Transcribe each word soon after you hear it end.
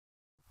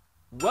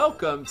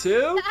Welcome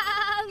to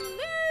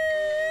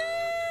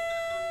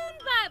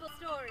Bible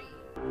story.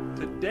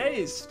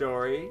 today's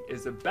story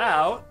is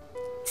about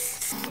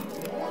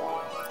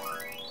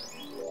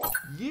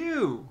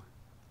you.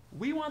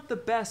 We want the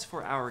best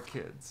for our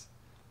kids.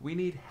 We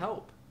need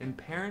help in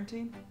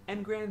parenting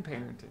and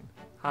grandparenting.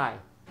 Hi,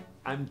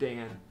 I'm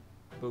Dan,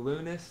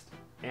 balloonist,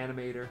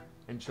 animator,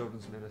 and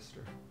children's minister.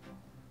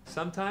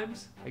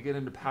 Sometimes I get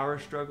into power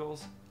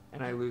struggles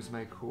and I lose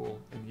my cool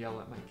and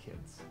yell at my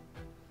kids.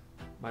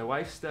 My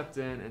wife stepped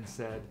in and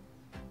said,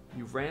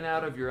 "You've ran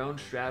out of your own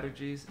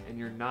strategies and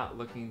you're not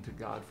looking to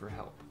God for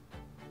help."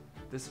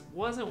 This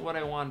wasn't what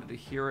I wanted to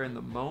hear in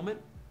the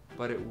moment,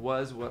 but it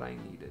was what I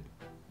needed.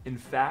 In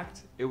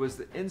fact, it was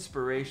the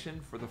inspiration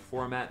for the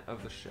format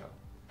of the show.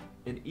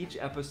 In each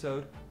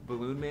episode,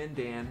 Balloon Man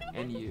Dan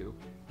and you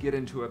get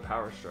into a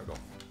power struggle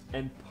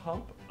and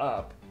pump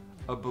up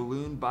a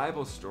balloon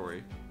Bible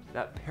story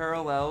that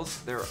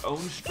parallels their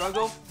own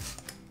struggle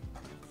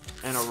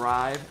and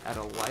arrive at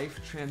a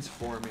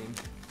life-transforming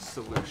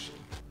solution.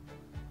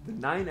 The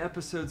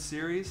 9-episode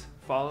series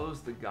follows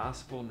the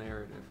gospel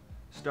narrative,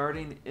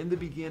 starting in the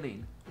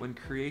beginning when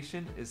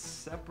creation is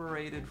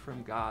separated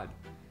from God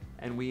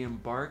and we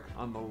embark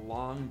on the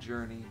long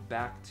journey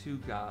back to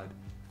God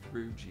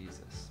through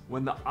Jesus.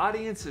 When the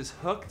audience is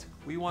hooked,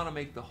 we want to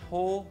make the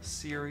whole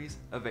series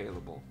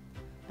available.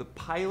 The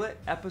pilot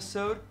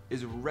episode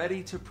is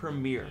ready to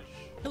premiere.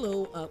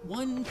 Hello,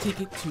 one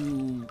ticket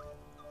to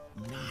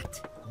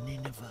not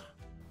Nineveh.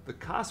 The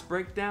cost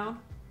breakdown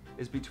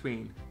is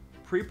between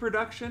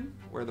pre-production,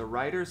 where the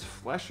writers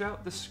flesh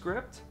out the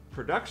script.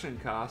 Production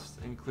costs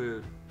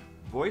include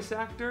voice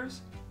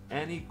actors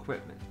and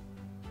equipment.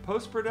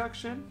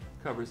 Post-production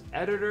covers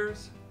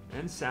editors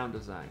and sound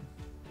design.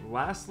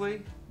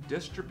 Lastly,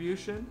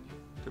 distribution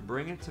to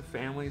bring it to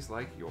families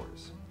like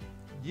yours.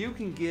 You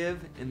can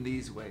give in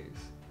these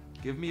ways.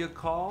 Give me a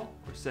call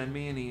or send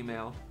me an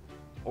email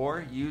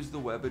or use the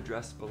web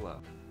address below.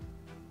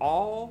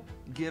 All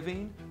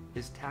giving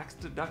is tax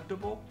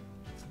deductible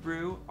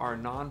through our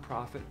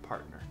nonprofit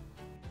partner.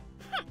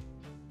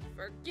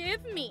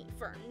 Forgive me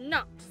for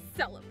not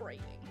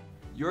celebrating.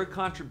 Your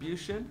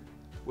contribution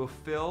will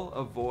fill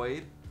a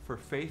void for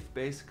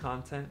faith-based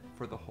content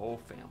for the whole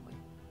family.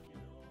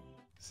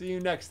 See you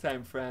next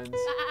time, friends.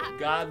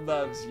 God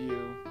loves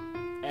you,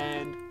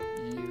 and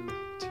you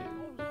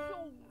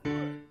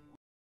too.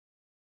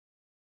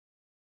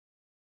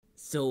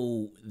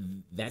 So,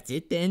 that's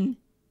it then?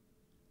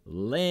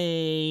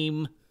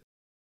 Lame.